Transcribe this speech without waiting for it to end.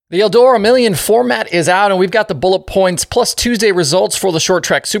The Eldora Million format is out, and we've got the bullet points plus Tuesday results for the Short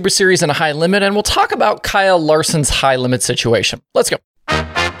Track Super Series and a high limit, and we'll talk about Kyle Larson's high limit situation. Let's go.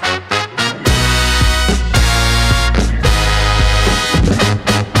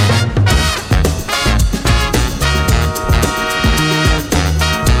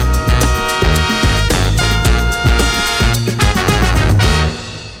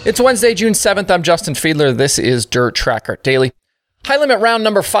 It's Wednesday, June 7th. I'm Justin Fiedler. This is Dirt Tracker Daily. High limit round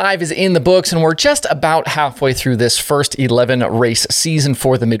number 5 is in the books, and we're just about halfway through this first 11 race season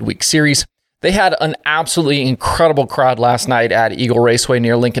for the midweek series. They had an absolutely incredible crowd last night at Eagle Raceway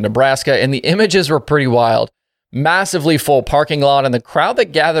near Lincoln, Nebraska, and the images were pretty wild. Massively full parking lot, and the crowd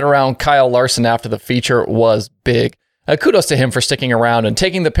that gathered around Kyle Larson after the feature was big. Kudos to him for sticking around and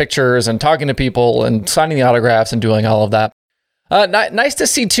taking the pictures and talking to people and signing the autographs and doing all of that. Nice to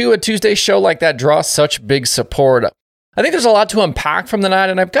see, too, a Tuesday show like that draw such big support. I think there's a lot to unpack from the night,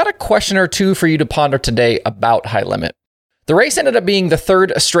 and I've got a question or two for you to ponder today about high limit. The race ended up being the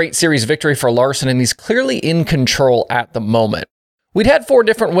third straight series victory for Larson, and he's clearly in control at the moment. We'd had 4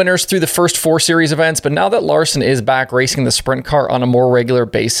 different winners through the first 4 series events, but now that Larson is back racing the sprint car on a more regular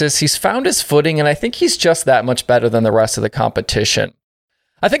basis, he's found his footing, and I think he's just that much better than the rest of the competition.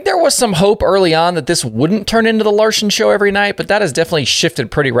 I think there was some hope early on that this wouldn't turn into the Larson show every night, but that has definitely shifted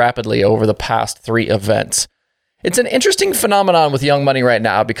pretty rapidly over the past 3 events. It's an interesting phenomenon with Young Money right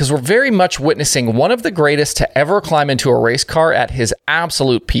now because we're very much witnessing one of the greatest to ever climb into a race car at his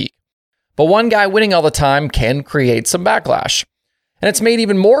absolute peak. But one guy winning all the time can create some backlash. And it's made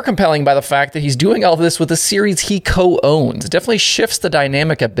even more compelling by the fact that he's doing all this with a series he co-owns. It definitely shifts the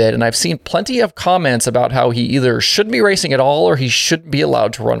dynamic a bit, and I've seen plenty of comments about how he either shouldn't be racing at all or he shouldn't be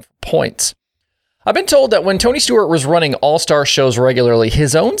allowed to run for points. I've been told that when Tony Stewart was running all-star shows regularly,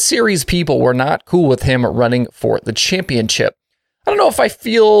 his own series people were not cool with him running for the championship. I don't know if I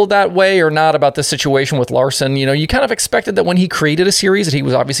feel that way or not about this situation with Larson. You know, you kind of expected that when he created a series that he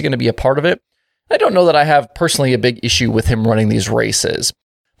was obviously going to be a part of it. I don't know that I have personally a big issue with him running these races.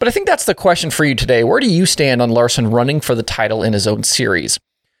 But I think that's the question for you today. Where do you stand on Larson running for the title in his own series?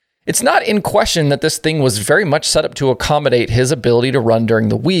 It's not in question that this thing was very much set up to accommodate his ability to run during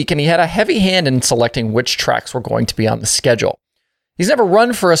the week, and he had a heavy hand in selecting which tracks were going to be on the schedule. He's never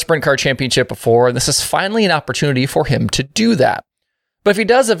run for a sprint car championship before, and this is finally an opportunity for him to do that. But if he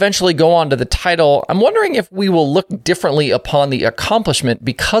does eventually go on to the title, I'm wondering if we will look differently upon the accomplishment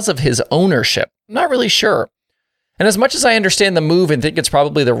because of his ownership. I'm not really sure. And as much as I understand the move and think it's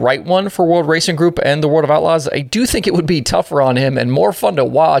probably the right one for World Racing Group and the World of Outlaws, I do think it would be tougher on him and more fun to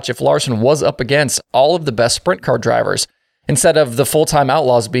watch if Larson was up against all of the best sprint car drivers, instead of the full-time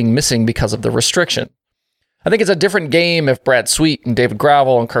Outlaws being missing because of the restriction. I think it's a different game if Brad Sweet and David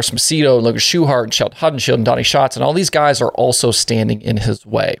Gravel and Carson Macedo and Logan Schuchart and Sheldon Haudenschild and Donnie Schatz and all these guys are also standing in his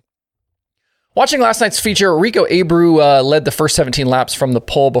way. Watching last night's feature, Rico Abreu led the first 17 laps from the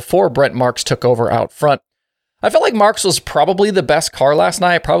pole before Brent Marks took over out front. I felt like Marks was probably the best car last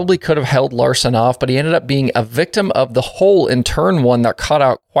night, probably could have held Larson off, but he ended up being a victim of the hole in turn 1 that caught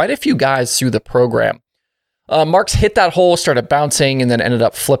out quite a few guys through the program. Marks hit that hole, started bouncing, and then ended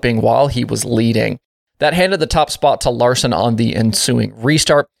up flipping while he was leading. That handed the top spot to Larson on the ensuing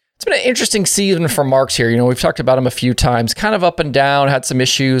restart. It's been an interesting season for Marks here. You know, we've talked about him a few times, kind of up and down, had some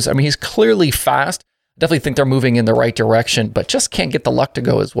issues. I mean, he's clearly fast. Definitely think they're moving in the right direction, but just can't get the luck to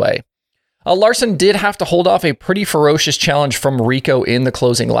go his way. Larson did have to hold off a pretty ferocious challenge from Rico in the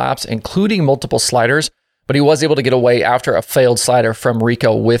closing laps, including multiple sliders, but he was able to get away after a failed slider from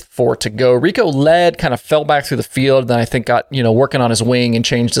Rico with 4 to go. Rico led, kind of fell back through the field, then I think got, working on his wing and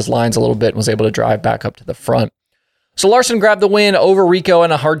changed his lines a little bit and was able to drive back up to the front. So Larson grabbed the win over Rico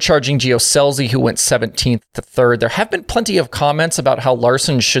and a hard-charging Gio Scelzi, who went 17th to 3rd. There have been plenty of comments about how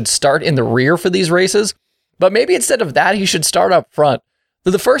Larson should start in the rear for these races, but maybe instead of that, he should start up front.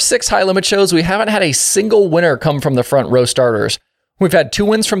 Through the first 6 high-limit shows, we haven't had a single winner come from the front row starters. We've had 2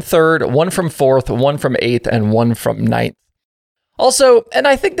 wins from 3rd, 1 from 4th, 1 from 8th, and 1 from 9th. Also, and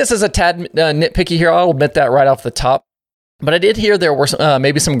I think this is a tad nitpicky here, I'll admit that right off the top, but I did hear there were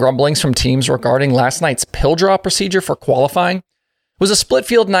maybe some grumblings from teams regarding last night's pill draw procedure for qualifying. It was a split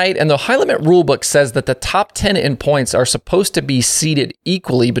field night, and the high-limit rulebook says that the top 10 in points are supposed to be seeded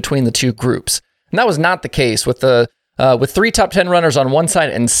equally between the 2 groups. And that was not the case with 3 top 10 runners on one side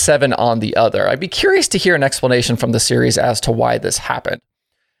and 7 on the other. I'd be curious to hear an explanation from the series as to why this happened.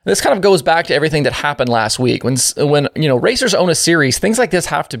 This kind of goes back to everything that happened last week. When racers own a series, things like this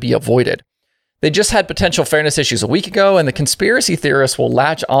have to be avoided. They just had potential fairness issues a week ago, and the conspiracy theorists will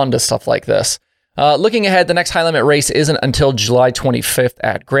latch on to stuff like this. Looking ahead, the next high limit race isn't until July 25th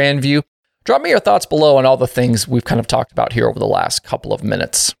at Grandview. Drop me your thoughts below on all the things we've kind of talked about here over the last couple of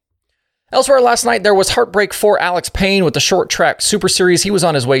minutes. Elsewhere last night, there was heartbreak for Alex Payne with the Short Track Super Series. He was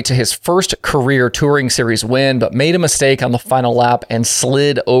on his way to his first career Touring Series win, but made a mistake on the final lap and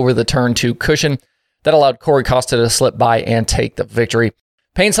slid over the turn 2 cushion. That allowed Corey Costa to slip by and take the victory.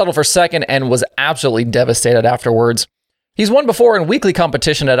 Payne settled for second and was absolutely devastated afterwards. He's won before in weekly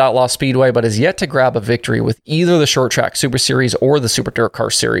competition at Outlaw Speedway, but has yet to grab a victory with either the Short Track Super Series or the Super Dirt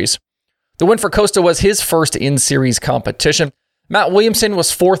Car Series. The win for Costa was his first in-series competition. Matt Williamson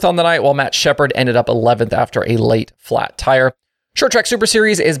was 4th on the night, while Matt Shepard ended up 11th after a late flat tire. Short Track Super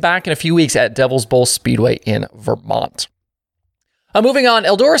Series is back in a few weeks at Devil's Bowl Speedway in Vermont. Moving on,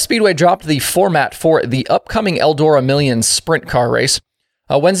 Eldora Speedway dropped the format for the upcoming Eldora Million sprint car race.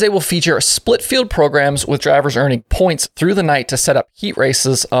 Wednesday will feature split field programs with drivers earning points through the night to set up heat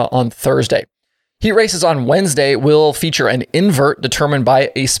races on Thursday. Heat races on Wednesday will feature an invert determined by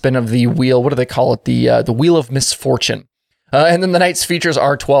a spin of the wheel. What do they call it? The Wheel of Misfortune. And then the night's features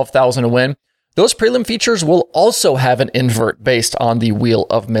are $12,000 to win. Those prelim features will also have an invert based on the Wheel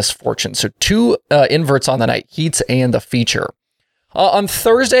of Misfortune. So 2 inverts on the night, heats and the feature. On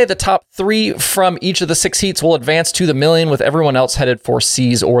Thursday, the top 3 from each of the 6 heats will advance to the Million, with everyone else headed for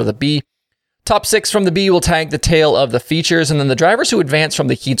C's or the B. Top 6 from the B will tag the tail of the features, and then the drivers who advance from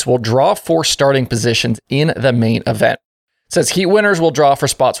the heats will draw for starting positions in the main event. It says heat winners will draw for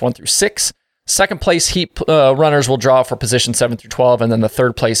spots 1 through 6. Second place heat runners will draw for positions 7 through 12, and then the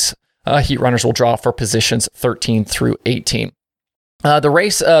third place heat runners will draw for positions 13 through 18.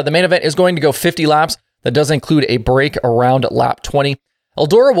 The main event is going to go 50 laps. That does include a break around lap 20.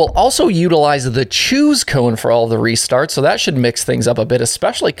 Eldora will also utilize the choose cone for all the restarts, so that should mix things up a bit,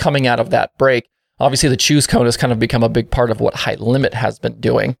 especially coming out of that break. Obviously, the choose cone has kind of become a big part of what High Limit has been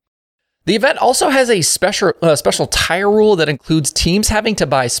doing. The event also has a special tire rule that includes teams having to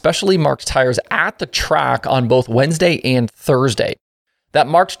buy specially marked tires at the track on both Wednesday and Thursday. That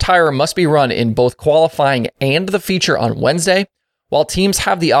marked tire must be run in both qualifying and the feature on Wednesday, while teams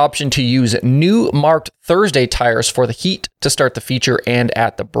have the option to use new marked Thursday tires for the heat to start the feature and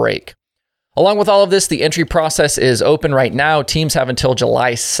at the break. Along with all of this, the entry process is open right now. Teams have until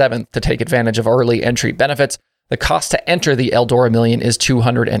July 7th to take advantage of early entry benefits. The cost to enter the Eldora Million is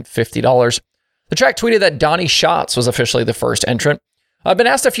 $250. The track tweeted that Donnie Schatz was officially the first entrant. I've been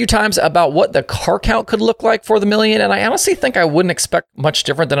asked a few times about what the car count could look like for the Million, and I honestly think I wouldn't expect much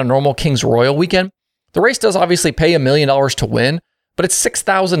different than a normal Kings Royal weekend. The race does obviously pay $1 million to win, but it's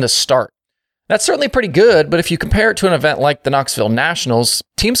 $6,000 to start. That's certainly pretty good, but if you compare it to an event like the Knoxville Nationals,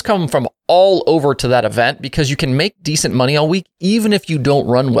 teams come from all over to that event because you can make decent money all week, even if you don't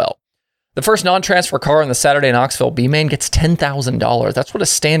run well. The first non-transfer car in the Saturday Knoxville B-Main gets $10,000. That's what a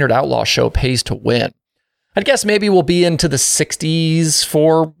standard Outlaw show pays to win. I'd guess maybe we'll be into the 60s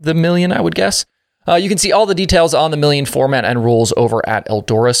for the Million, I would guess. You can see all the details on the Million format and rules over at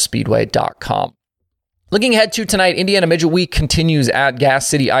eldoraspeedway.com. Looking ahead to tonight, Indiana Midget Week continues at Gas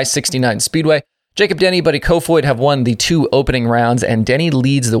City I-69 Speedway. Jacob Denny, Buddy Kofoid have won the 2 opening rounds, and Denny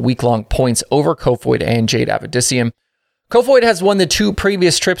leads the week-long points over Kofoid and Jade Avedisium. Kofoid has won the 2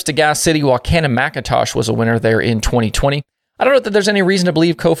 previous trips to Gas City, while Cannon McIntosh was a winner there in 2020. I don't know that there's any reason to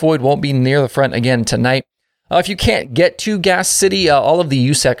believe Kofoid won't be near the front again tonight. If you can't get to Gas City, all of the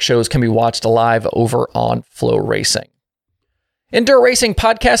USAC shows can be watched live over on Flow Racing. In Dirt Racing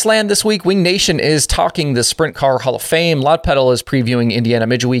podcast land this week, Wing Nation is talking the Sprint Car Hall of Fame. Loud Pedal is previewing Indiana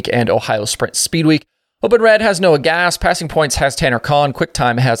Midget Week and Ohio Sprint Speed Week. Open Red has Noah Gass. Passing Points has Tanner Kahn.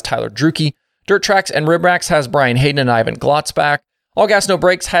 QuickTime has Tyler Drucke. Dirt Tracks and Rib Racks has Brian Hayden and Ivan Glotzback. All Gas No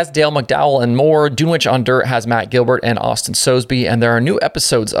Brakes has Dale McDowell and more. Dunewich on Dirt has Matt Gilbert and Austin Sosby. And there are new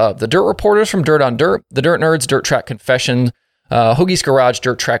episodes of The Dirt Reporters from Dirt on Dirt, The Dirt Nerds, Dirt Track Confession, Hoagie's Garage,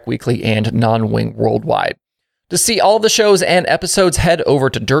 Dirt Track Weekly, and Non-Wing Worldwide. To see all the shows and episodes, head over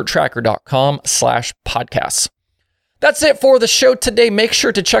to dirttracker.com/podcasts. That's it for the show today. Make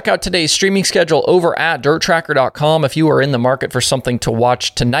sure to check out today's streaming schedule over at dirttracker.com if you are in the market for something to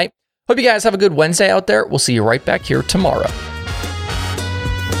watch tonight. Hope you guys have a good Wednesday out there. We'll see you right back here tomorrow.